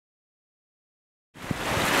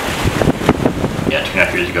yeah,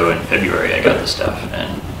 2.5 years ago in February, I got the stuff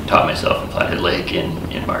and taught myself in Flathead Lake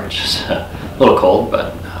in March. It's a little cold,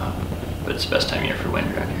 but it's the best time of year for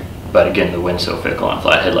wind around here. But again, the wind's so fickle on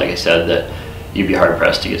Flathead, like I said, that you'd be hard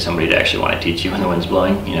pressed to get somebody to actually want to teach you when the wind's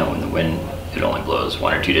blowing. You know, when the wind, it only blows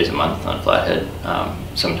 1 or 2 days a month on Flathead,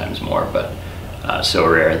 sometimes more, but so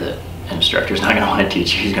rare that an instructor's not going to want to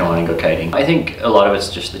teach you, he's going to want to go kiting. I think a lot of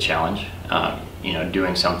it's just the challenge. You know,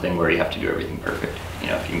 doing something where you have to do everything perfect. You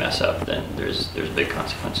know, if you mess up, then there's big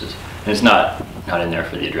consequences. And it's not in there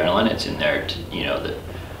for the adrenaline, it's in there to, you know, that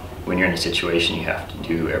when you're in a situation you have to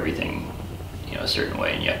do everything, you know, a certain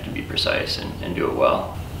way, and you have to be precise and do it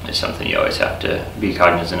well. It's something you always have to be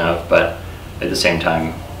cognizant of, but at the same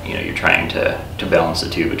time, you know, you're trying to balance the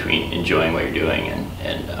two between enjoying what you're doing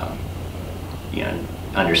and you know,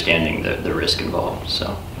 understanding the risk involved.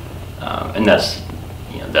 So, and that's,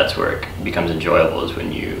 you know, that's where it becomes enjoyable, is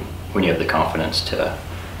when you have the confidence to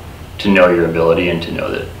know your ability and to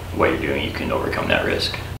know that what you're doing, you can overcome that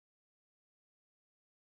risk.